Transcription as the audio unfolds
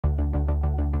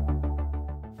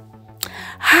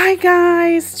Hi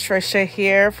guys, Trisha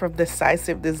here from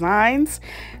Decisive Designs.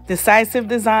 Decisive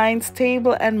Designs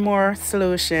Table and More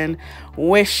Solution.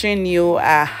 Wishing you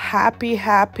a happy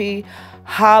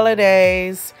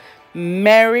holidays,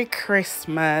 Merry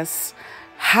Christmas,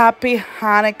 Happy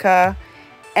Hanukkah,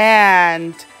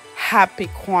 and Happy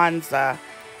Kwanzaa.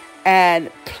 And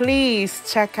please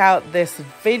check out this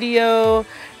video,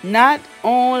 not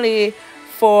only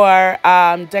for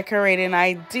decorating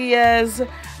ideas,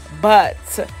 but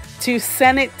to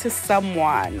send it to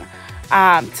someone,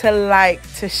 to like,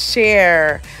 to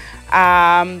share,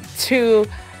 to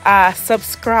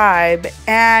subscribe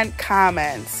and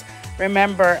comments.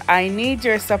 Remember, I need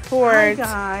your support. Hi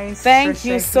guys, Thank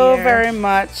you so very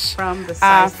much from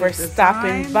for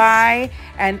stopping by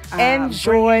and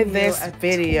enjoy this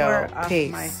video.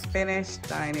 Peace. My finished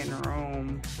dining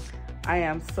room. I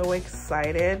am so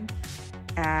excited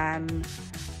and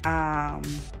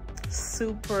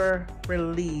super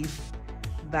relieved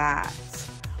that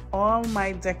all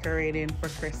my decorating for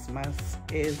Christmas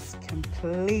is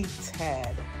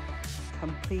completed.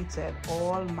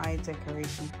 All my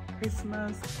decoration for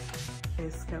Christmas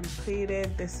is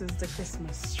completed. This is the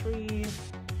Christmas tree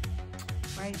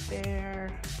right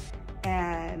there,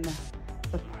 and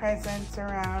the presents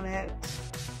around it.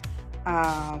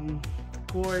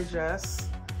 Gorgeous.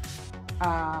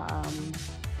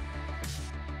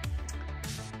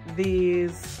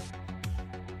 These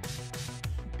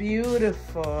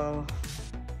beautiful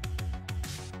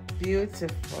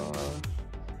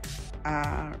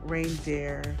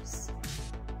reindeers.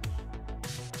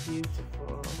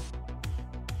 Beautiful.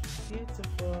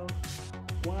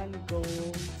 One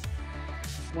gold,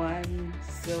 one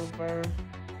silver,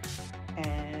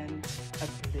 and a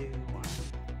blue one.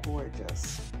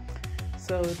 Gorgeous.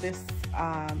 So this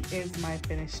is my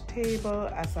finished table,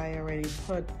 as I already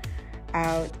put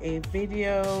out a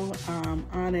video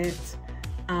on it.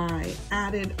 I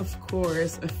added, of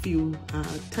course, a few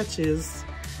touches.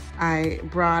 I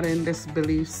brought in this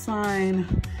belief sign.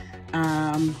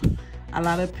 A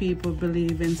lot of people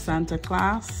believe in Santa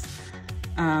Claus,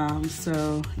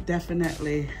 so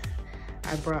definitely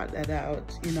I brought that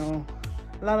out. You know,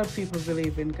 a lot of people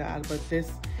believe in God, but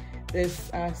this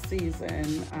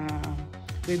season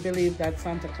we believe that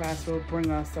Santa Claus will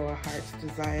bring us our heart's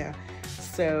desire.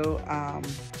 So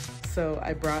so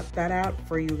I brought that out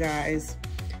for you guys.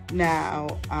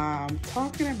 Now,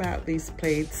 talking about these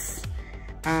plates,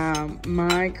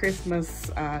 my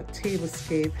Christmas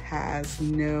Tablescape has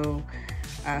no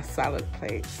salad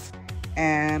plates,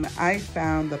 and I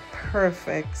found the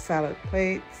perfect salad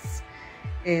plates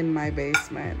in my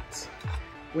basement,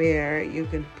 where you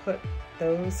can put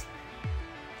those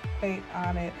plate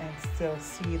on it and still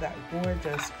see that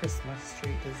gorgeous Christmas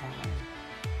tree design.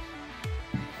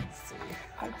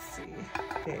 Let's see,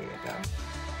 there you go.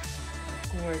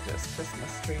 Gorgeous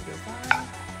Christmas tree design.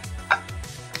 I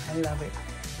love it.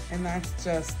 And that's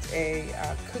just a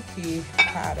cookie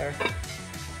platter,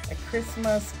 a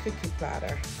Christmas cookie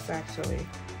platter. It's actually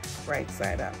right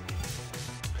side up,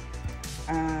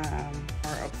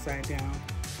 or upside down.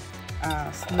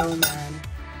 Snowman,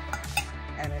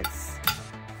 and it's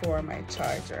for my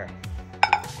charger.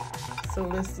 So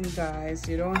listen guys,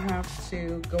 you don't have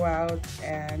to go out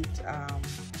and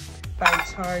buy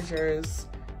chargers,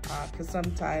 because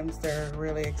sometimes they're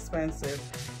really expensive.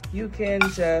 You can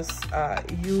just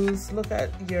look at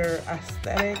your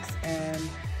aesthetics and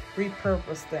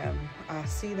repurpose them.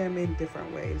 See them in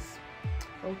different ways.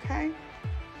 Okay.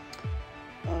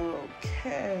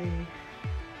 And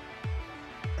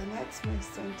that's my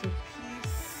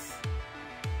centerpiece.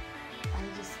 I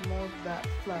just love that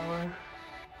flower.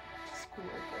 Just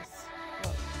gorgeous.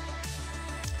 Look.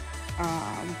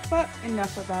 But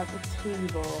enough about the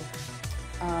table.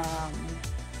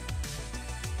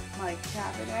 My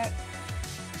cabinet.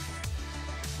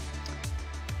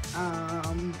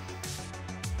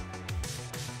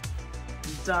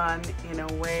 Done in a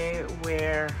way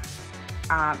where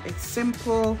it's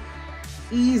simple,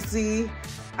 easy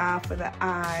for the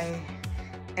eye,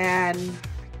 and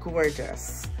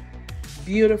gorgeous.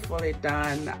 Beautifully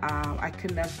done. I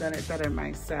couldn't have done it better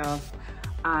myself.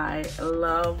 I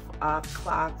love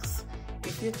clocks.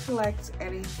 If you collect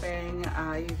anything,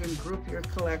 you can group your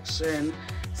collection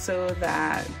so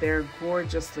that they're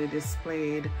gorgeously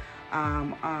displayed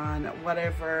on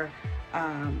whatever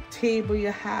table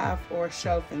you have or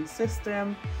shelving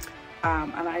system.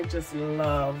 And I just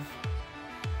love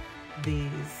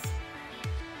these.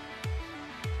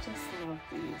 Just love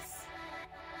these.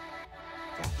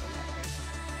 Definitely.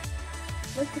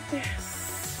 Look at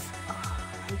this. Oh,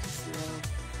 I just love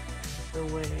the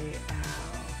way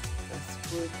the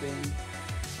grouping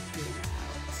came out.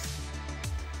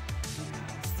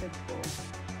 simple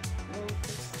little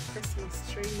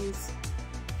Christmas trees,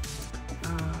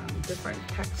 different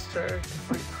texture,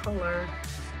 different color,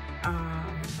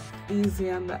 easy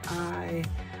on the eye,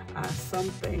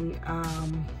 something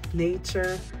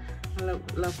nature. I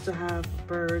love to have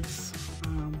birds.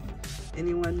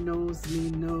 Anyone knows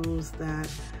me knows that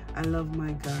I love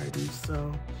my garden,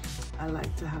 so I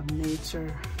like to have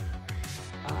nature.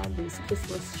 These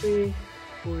Christmas tree,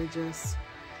 gorgeous,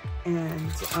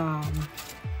 and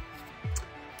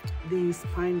these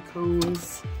pine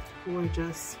cones,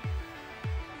 gorgeous.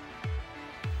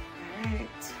 All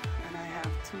right, and I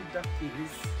have 2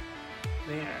 duckies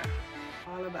there.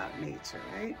 All about nature,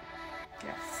 right?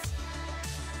 Yes.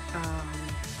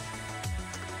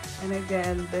 And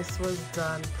again, this was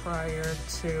done prior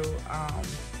to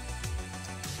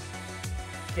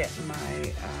getting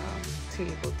my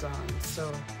table done.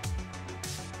 So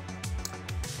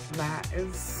that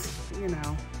is, you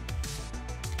know,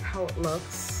 how it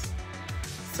looks.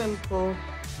 Simple.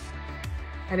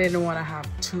 I didn't want to have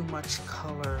too much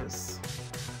colors,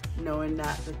 knowing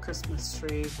that the Christmas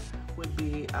tree would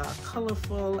be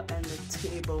colorful and the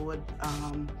table would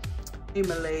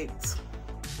emulate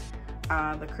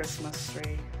the Christmas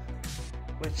tree,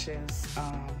 which is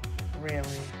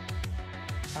really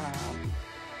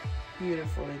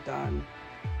beautifully done.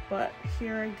 But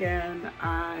here again,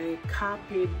 I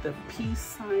copied the peace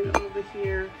sign over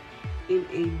here in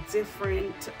a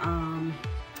different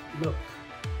look.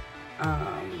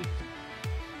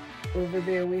 Over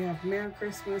there we have Merry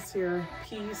Christmas, here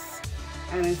peace,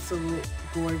 and it's so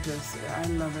gorgeous. I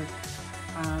love it.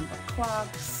 The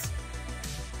clocks,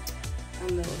 a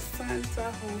little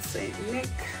Santa, who's Saint Nick.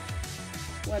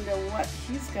 Wonder what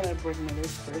he's gonna bring me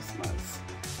this Christmas.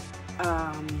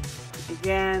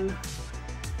 Again,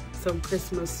 some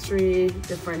Christmas tree,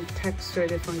 different texture,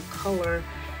 different color,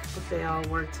 but they all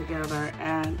work together.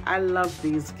 And I love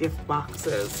these gift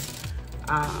boxes.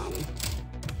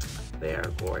 They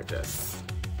are gorgeous.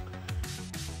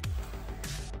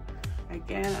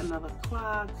 Again, another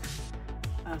clock,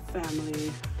 a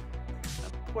family,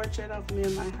 a portrait of me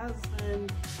and my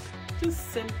husband.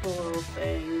 Just simple little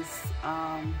things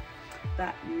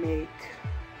that make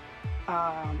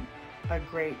a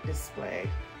great display,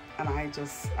 and I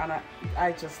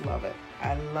just love it.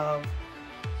 I love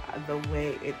the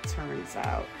way it turns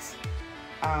out.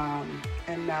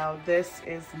 And now this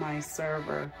is my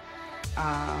server.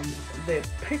 The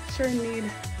picture need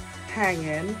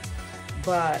hanging,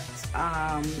 but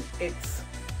it's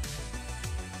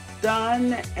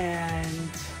done, and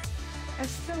I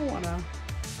still want to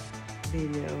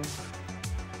video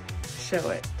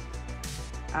show it.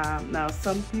 Now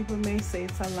some people may say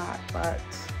it's a lot, but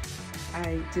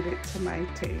I did it to my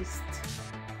taste,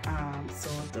 so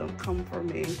don't come for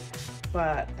me.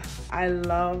 But I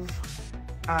love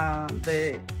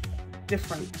the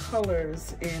different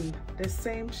colors in the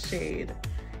same shade.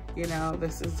 You know,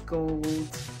 this is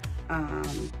gold,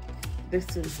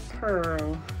 this is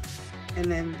pearl,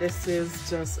 and then this is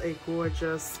just a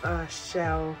gorgeous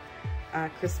shell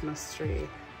Christmas tree,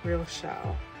 real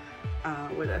shell,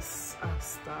 with a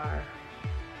star.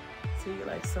 See,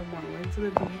 like someone went to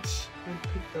the beach and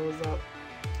picked those up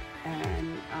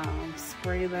and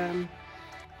spray them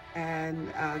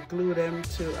and glue them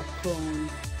to a cone.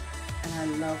 And I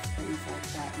love things like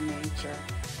that in nature.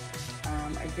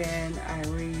 Again, I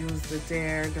reuse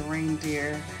the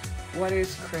reindeer. What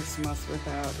is Christmas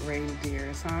without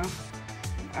reindeers, huh?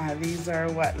 These are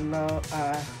what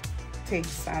take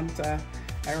Santa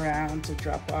around to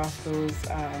drop off those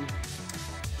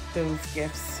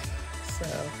gifts.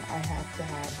 So I have to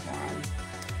have one.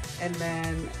 And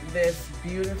then this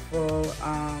beautiful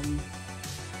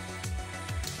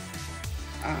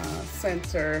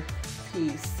center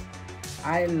piece.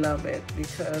 I love it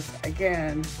because,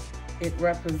 again, it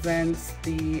represents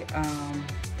the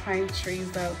pine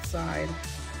trees outside,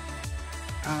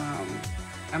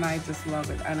 and I just love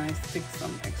it. And I stick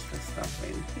some extra stuff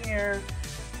in here.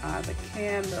 The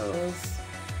candles,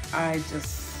 I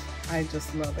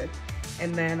just love it.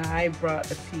 And then I brought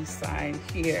the peace sign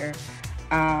here.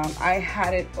 I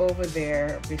had it over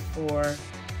there before,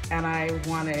 and I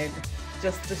wanted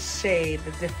just the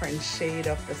different shade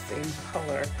of the same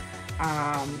color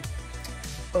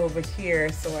over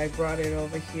here, so I brought it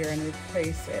over here and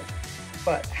replaced it.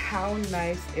 But how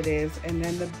nice it is. And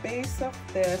then the base of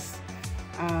this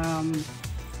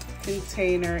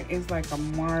container is like a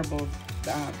marble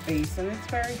base, and it's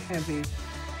very heavy.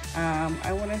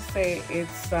 I want to say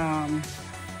it's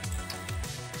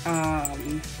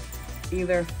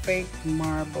either fake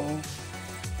marble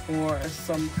or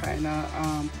some kind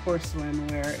of porcelain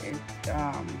where it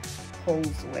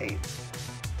holds weight.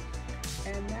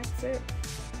 And that's it.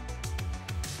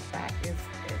 That is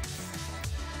it.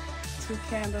 2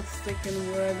 candlestick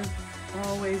in wood,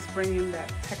 always bringing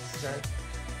that texture.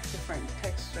 Different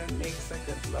texture makes a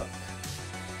good look.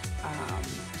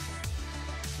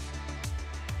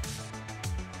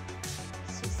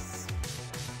 It's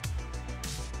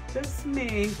just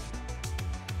me.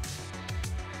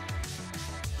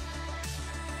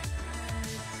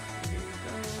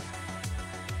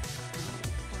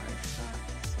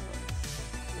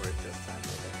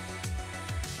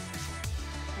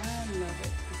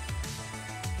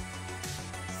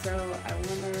 So I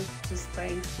want to just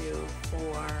thank you for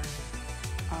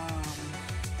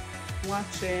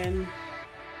watching.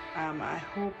 I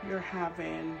hope you're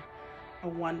having a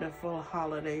wonderful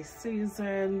holiday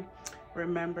season.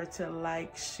 Remember to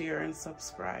like, share, and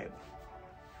subscribe.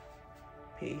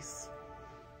 Peace.